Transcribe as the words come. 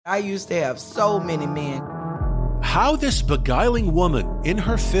I used to have so many men. How this beguiling woman in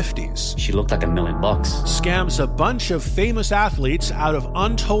her 50s, she looked like $1 million, scams a bunch of famous athletes out of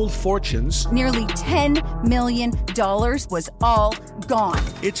untold fortunes. Nearly $10 million was all gone.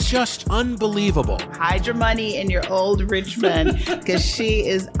 It's just unbelievable. Hide your money in your old rich man, because she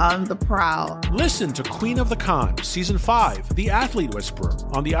is on the prowl. Listen to Queen of the Con, Season 5, The Athlete Whisperer,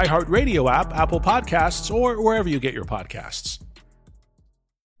 on the iHeartRadio app, Apple Podcasts, or wherever you get your podcasts.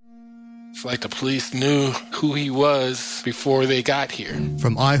 It's like the police knew who he was before they got here.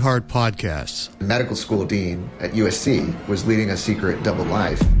 From iHeart Podcasts. The medical school dean at USC was leading a secret double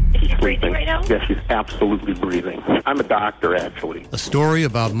life. Is she breathing right now? Yes, she's absolutely breathing. I'm a doctor, actually. A story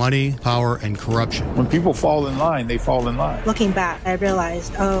about money, power, and corruption. When people fall in line, they fall in line. Looking back, I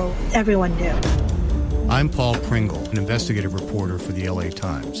realized, everyone knew. I'm Paul Pringle, an investigative reporter for the LA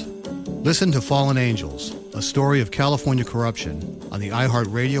Times. Listen to Fallen Angels, a story of California corruption on the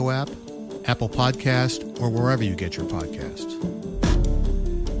iHeartRadio app, Apple Podcast, or wherever you get your podcasts.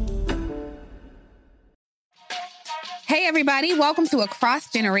 Hey, everybody. Welcome to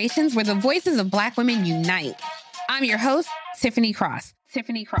Across Generations, where the voices of Black women unite. I'm your host, Tiffany Cross.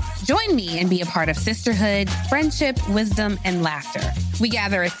 Join me and be a part of sisterhood, friendship, wisdom, and laughter. We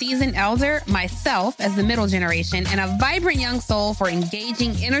gather a seasoned elder, myself as the middle generation, and a vibrant young soul for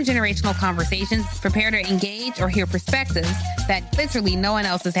engaging intergenerational conversations. Prepare to engage or hear perspectives that literally no one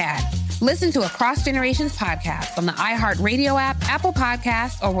else has had. Listen to Across Generations podcast on the iHeartRadio app, Apple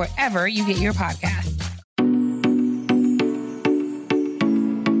Podcasts, or wherever you get your podcasts.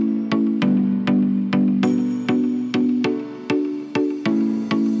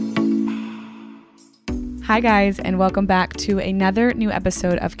 Hi guys, and welcome back to another new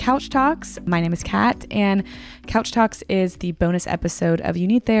episode of Couch Talks. My name is Kat, and Couch Talks is the bonus episode of You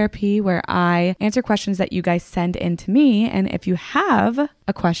Need Therapy, where I answer questions that you guys send in to me. And if you have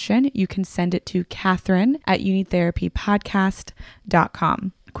a question, you can send it to Catherine at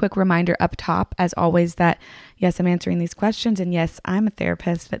youneedtherapypodcast.com. Quick reminder up top, as always, that yes, I'm answering these questions, and yes, I'm a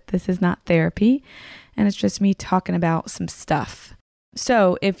therapist, but this is not therapy, and it's just me talking about some stuff.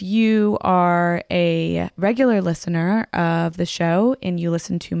 So if you are a regular listener of the show and you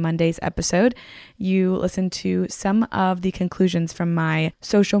listen to Monday's episode, you listen to some of the conclusions from my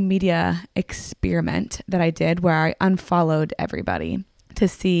social media experiment that I did, where I unfollowed everybody to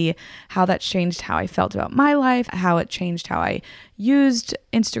see how that changed how I felt about my life, how it changed how I used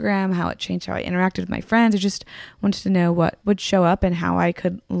Instagram, how it changed how I interacted with my friends. I just wanted to know what would show up and how I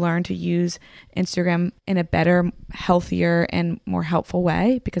could learn to use Instagram in a better, healthier, and more helpful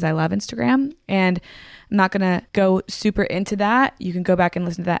way, because I love Instagram. And I'm not going to go super into that. You can go back and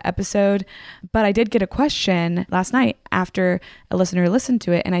listen to that episode. But I did get a question last night after a listener listened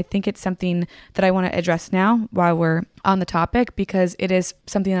to it. And I think it's something that I want to address now while we're on the topic, because it is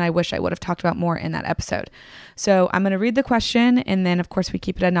something that I wish I would have talked about more in that episode. So I'm going to read the question, and then of course we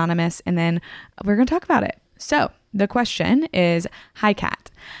keep it anonymous, and then we're going to talk about it. So the question is, hi Kat,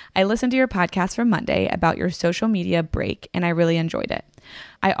 I listened to your podcast from Monday about your social media break, and I really enjoyed it.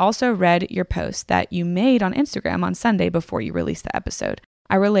 I also read your post that you made on Instagram on Sunday before you released the episode.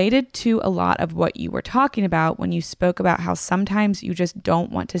 I related to a lot of what you were talking about when you spoke about how sometimes you just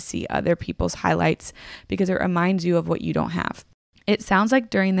don't want to see other people's highlights because it reminds you of what you don't have. It sounds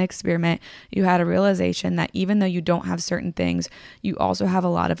like during the experiment, you had a realization that even though you don't have certain things, you also have a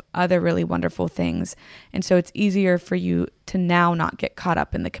lot of other really wonderful things. And so it's easier for you to now not get caught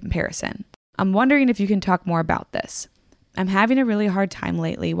up in the comparison. I'm wondering if you can talk more about this. I'm having a really hard time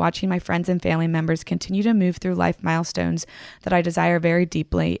lately watching my friends and family members continue to move through life milestones that I desire very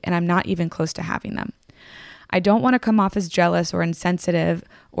deeply, and I'm not even close to having them. I don't want to come off as jealous or insensitive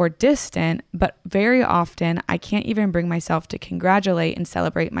or distant, but very often I can't even bring myself to congratulate and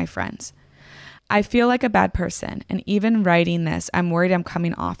celebrate my friends. I feel like a bad person, and even writing this, I'm worried I'm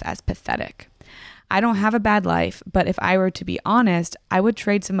coming off as pathetic. I don't have a bad life, but if I were to be honest, I would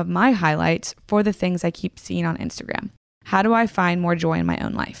trade some of my highlights for the things I keep seeing on Instagram. How do I find more joy in my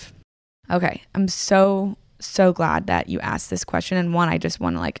own life? Okay, I'm so glad that you asked this question. And one, I just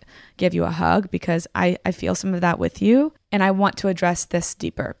want to give you a hug, because I feel some of that with you. And I want to address this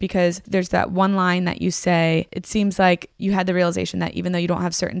deeper, because there's that one line that you say, it seems like you had the realization that even though you don't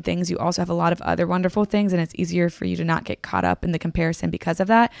have certain things, you also have a lot of other wonderful things. And it's easier for you to not get caught up in the comparison because of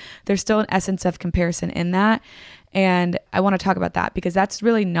that. There's still an essence of comparison in that. And I want to talk about that, because that's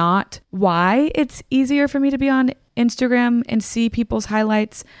really not why it's easier for me to be on Instagram and see people's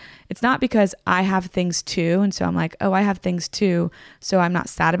highlights. It's not because I have things too. And so I'm like, oh, I have things too, so I'm not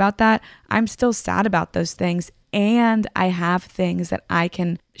sad about that. I'm still sad about those things and I have things that I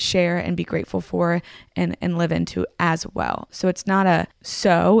can share and be grateful for and live into as well. So it's not a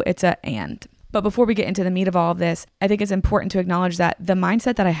so, it's a and. But before we get into the meat of all of this, I think it's important to acknowledge that the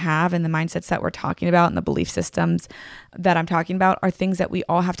mindset that I have and the mindsets that we're talking about and the belief systems that I'm talking about are things that we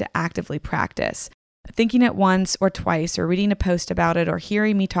all have to actively practice. Thinking it once or twice or reading a post about it or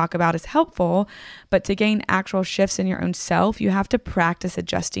hearing me talk about is helpful, but to gain actual shifts in your own self, you have to practice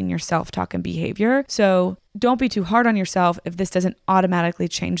adjusting your self-talk and behavior. So don't be too hard on yourself if this doesn't automatically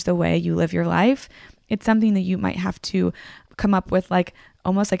change the way you live your life. It's something that you might have to come up with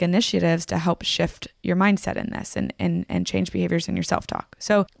almost like initiatives to help shift your mindset in this and change behaviors in your self-talk.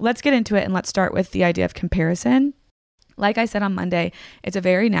 So let's get into it, and let's start with the idea of comparison. Like I said on Monday, it's a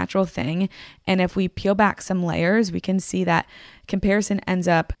very natural thing. And if we peel back some layers, we can see that comparison ends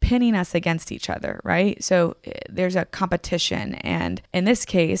up pinning us against each other, right? So there's a competition. And in this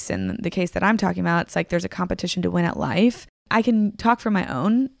case, in the case that I'm talking about, it's like there's a competition to win at life. I can talk from my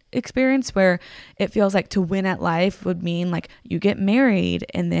own experience where it feels like to win at life would mean like you get married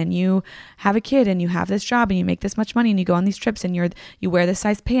and then you have a kid and you have this job and you make this much money and you go on these trips and you wear this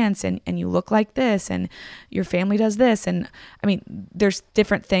size pants and you look like this and your family does this. And I mean, there's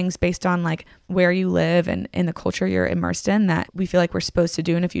different things based on like where you live and in the culture you're immersed in that we feel like we're supposed to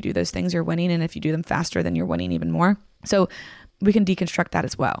do. And if you do those things, you're winning. And if you do them faster, then you're winning even more. So we can deconstruct that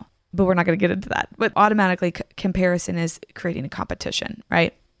as well, but we're not going to get into that. But automatically comparison is creating a competition,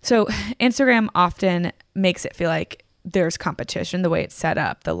 right? So Instagram often makes it feel like there's competition, the way it's set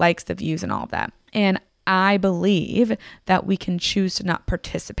up, the likes, the views, and all of that. And I believe that we can choose to not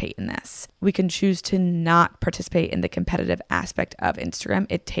participate in this. We can choose to not participate in the competitive aspect of Instagram.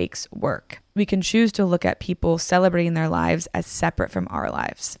 It takes work. We can choose to look at people celebrating their lives as separate from our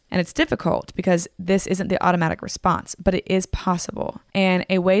lives. And it's difficult because this isn't the automatic response, but it is possible. And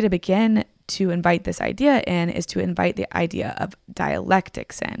a way to begin to invite this idea in is to invite the idea of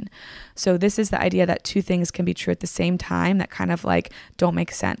dialectics in. So this is the idea that two things can be true at the same time that kind of like don't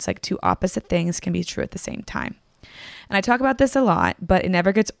make sense. Like two opposite things can be true at the same time. And I talk about this a lot, but it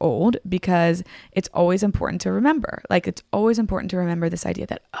never gets old because it's always important to remember. Like it's always important to remember this idea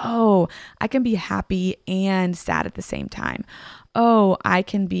that, oh, I can be happy and sad at the same time. Oh, I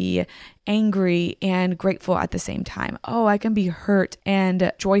can be angry and grateful at the same time. Oh, I can be hurt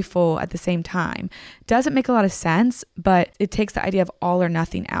and joyful at the same time. Doesn't make a lot of sense, but it takes the idea of all or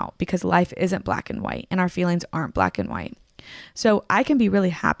nothing out because life isn't black and white and our feelings aren't black and white. So I can be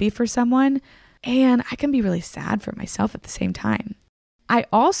really happy for someone and I can be really sad for myself at the same time. I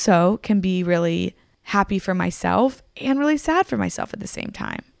also can be really happy for myself and really sad for myself at the same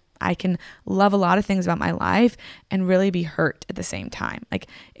time. I can love a lot of things about my life and really be hurt at the same time. Like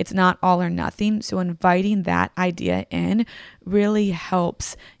it's not all or nothing. So inviting that idea in really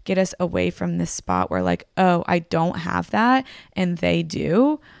helps get us away from this spot where like, oh, I don't have that and they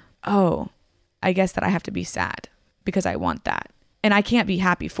do. Oh, I guess that I have to be sad because I want that. And I can't be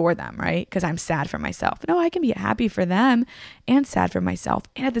happy for them, right? Because I'm sad for myself. No, I can be happy for them and sad for myself.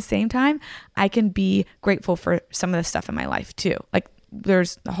 And at the same time, I can be grateful for some of the stuff in my life too. Like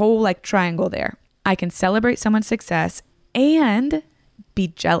there's a whole like triangle there. I can celebrate someone's success and be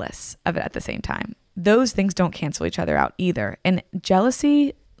jealous of it at the same time. Those things don't cancel each other out either. And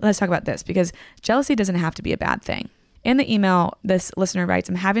jealousy, let's talk about this because jealousy doesn't have to be a bad thing. In the email, this listener writes,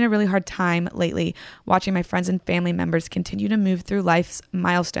 I'm having a really hard time lately watching my friends and family members continue to move through life's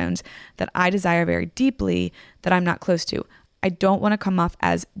milestones that I desire very deeply that I'm not close to. I don't want to come off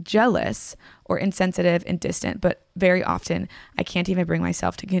as jealous or insensitive and distant, but very often I can't even bring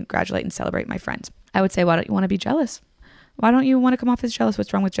myself to congratulate and celebrate my friends. I would say, why don't you want to be jealous? Why don't you want to come off as jealous?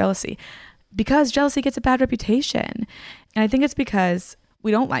 What's wrong with jealousy? Because jealousy gets a bad reputation. And I think it's because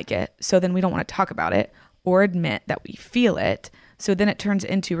we don't like it, so then we don't want to talk about it or admit that we feel it. So then it turns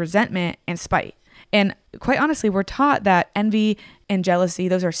into resentment and spite. And quite honestly, we're taught that envy and jealousy,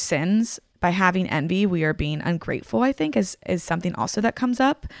 those are sins. By having envy, we are being ungrateful, I think, is something also that comes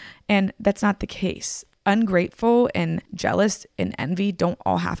up. And that's not the case. Ungrateful and jealous and envy don't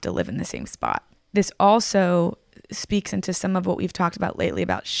all have to live in the same spot. This also speaks into some of what we've talked about lately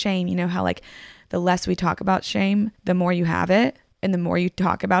about shame. You know how like the less we talk about shame, the more you have it. And the more you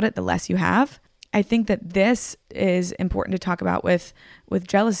talk about it, the less you have. I think that this is important to talk about with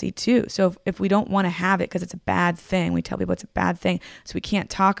jealousy too. So if we don't want to have it because it's a bad thing, we tell people it's a bad thing, so we can't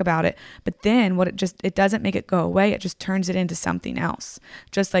talk about it. But then it doesn't make it go away. It just turns it into something else.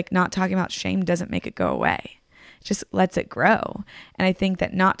 Just like not talking about shame doesn't make it go away. It just lets it grow. And I think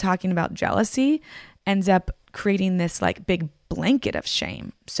that not talking about jealousy ends up creating this like big blanket of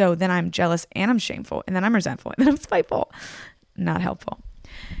shame. So then I'm jealous and I'm shameful and then I'm resentful and then I'm spiteful. Not helpful.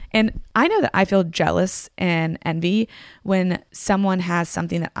 And I know that I feel jealous and envy when someone has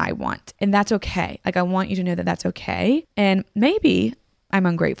something that I want, and that's okay. Like, I want you to know that that's okay. And maybe I'm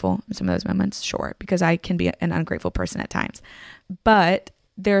ungrateful in some of those moments, sure, because I can be an ungrateful person at times. But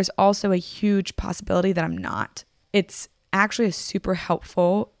there's also a huge possibility that I'm not. It's actually a super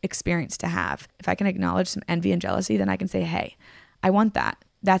helpful experience to have. If I can acknowledge some envy and jealousy, then I can say, hey, I want that.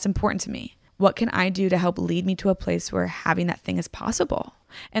 That's important to me. What can I do to help lead me to a place where having that thing is possible?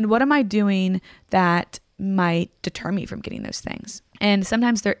 And what am I doing that might deter me from getting those things? And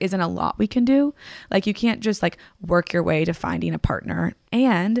sometimes there isn't a lot we can do. Like, you can't just like work your way to finding a partner.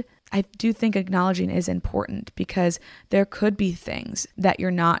 And I do think acknowledging is important, because there could be things that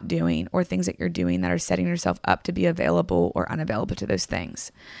you're not doing or things that you're doing that are setting yourself up to be available or unavailable to those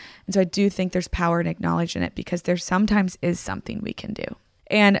things. And so I do think there's power in acknowledging it, because there sometimes is something we can do.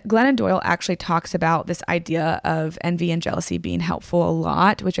 And Glennon Doyle actually talks about this idea of envy and jealousy being helpful a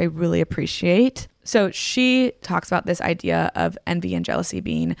lot, which I really appreciate. So she talks about this idea of envy and jealousy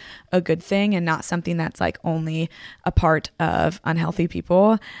being a good thing and not something that's like only a part of unhealthy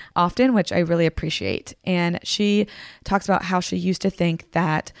people often, which I really appreciate. And she talks about how she used to think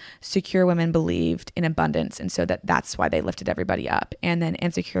that secure women believed in abundance, and so that's why they lifted everybody up. And then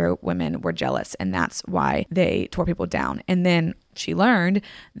insecure women were jealous, and that's why they tore people down. And then she learned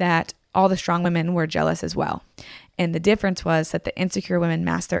that all the strong women were jealous as well. And the difference was that the insecure women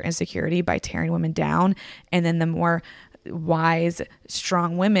masked their insecurity by tearing women down. And then the more wise,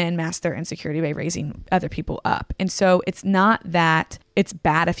 strong women masked their insecurity by raising other people up. And so it's not that it's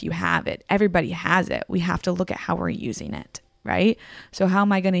bad if you have it. Everybody has it. We have to look at how we're using it, right? So how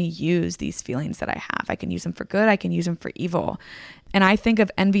am I going to use these feelings that I have? I can use them for good. I can use them for evil. And I think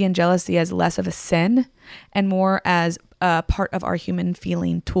of envy and jealousy as less of a sin and more as a part of our human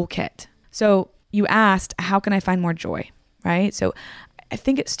feeling toolkit. So you asked, how can I find more joy, right? So I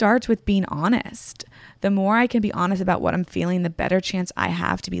think it starts with being honest. The more I can be honest about what I'm feeling, the better chance I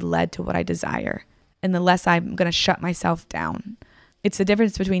have to be led to what I desire, and the less I'm going to shut myself down. It's the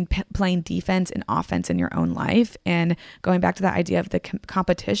difference between playing defense and offense in your own life. And going back to that idea of the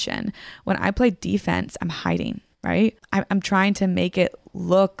competition, when I play defense, I'm hiding, right? I'm trying to make it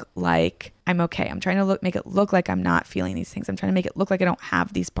look like I'm okay. I'm trying to make it look like I'm not feeling these things. I'm trying to make it look like I don't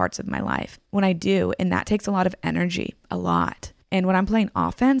have these parts of my life when I do. And that takes a lot of energy, a lot. And when I'm playing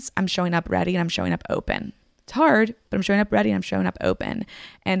offense, I'm showing up ready and I'm showing up open. It's hard, but I'm showing up ready and I'm showing up open.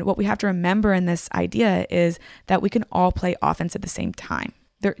 And what we have to remember in this idea is that we can all play offense at the same time.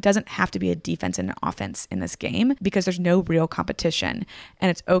 There doesn't have to be a defense and an offense in this game, because there's no real competition. And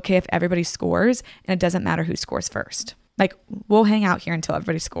it's okay if everybody scores, and it doesn't matter who scores first. Like, we'll hang out here until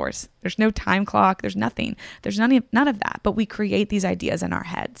everybody scores. There's no time clock. There's nothing. There's none of that. But we create these ideas in our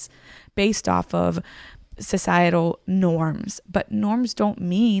heads based off of societal norms. But norms don't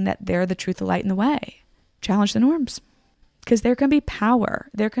mean that they're the truth, the light, and the way. Challenge the norms, because there can be power.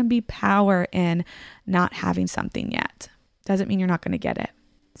 There can be power in not having something yet. Doesn't mean you're not going to get it.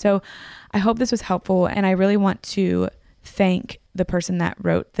 So I hope this was helpful. And I really want to thank the person that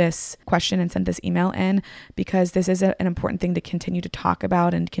wrote this question and sent this email in, because this is an important thing to continue to talk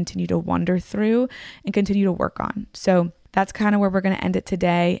about and continue to wonder through and continue to work on. So that's kind of where we're going to end it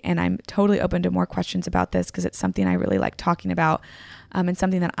today. And I'm totally open to more questions about this, because it's something I really like talking about, and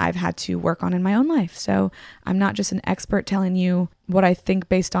something that I've had to work on in my own life. So I'm not just an expert telling you what I think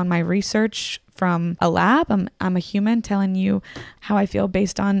based on my research from a lab. I'm a human telling you how I feel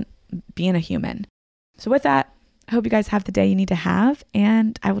based on being a human. So with that, I hope you guys have the day you need to have,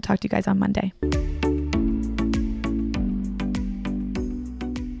 and I will talk to you guys on Monday.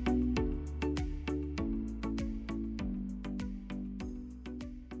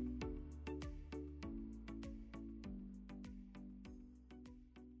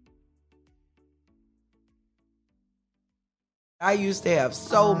 I used to have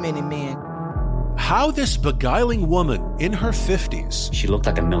so many men. How this beguiling woman in her 50s, she looked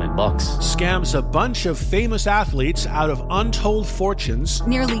like $1 million, scams a bunch of famous athletes out of untold fortunes.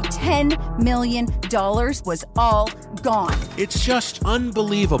 Nearly $10 million was all gone. It's just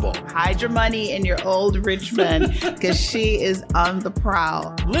unbelievable. Hide your money in your old rich man, because she is on the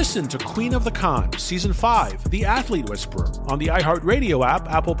prowl. Listen to Queen of the Con, Season 5, The Athlete Whisperer, on the iHeartRadio app,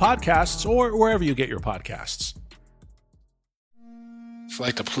 Apple Podcasts, or wherever you get your podcasts. It's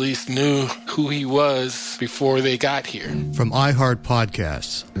like the police knew who he was before they got here. From iHeart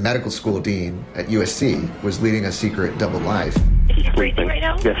Podcasts. The medical school dean at USC was leading a secret double life. She's breathing right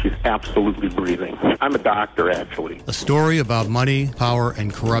now? Yes, she's absolutely breathing. I'm a doctor, actually. A story about money, power,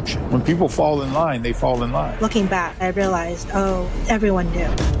 and corruption. When people fall in line, they fall in line. Looking back, I realized, everyone knew.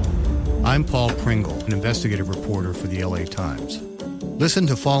 I'm Paul Pringle, an investigative reporter for the LA Times. Listen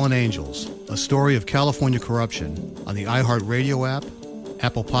to Fallen Angels, a story of California corruption on the iHeartRadio app,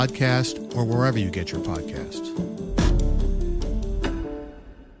 Apple Podcast, or wherever you get your podcasts.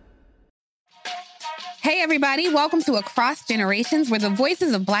 Hey, everybody. Welcome to Across Generations, where the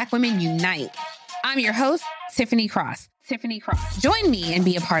voices of Black women unite. I'm your host, Tiffany Cross. Join me and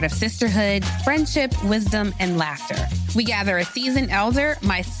be a part of sisterhood, friendship, wisdom, and laughter. We gather a seasoned elder,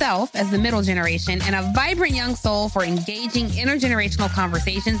 myself as the middle generation, and a vibrant young soul for engaging intergenerational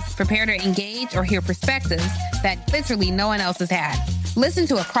conversations. Prepare to engage or hear perspectives that literally no one else has had. Listen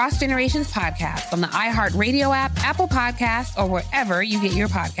to Across Generations podcast on the iHeartRadio app, Apple Podcasts, or wherever you get your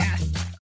podcasts.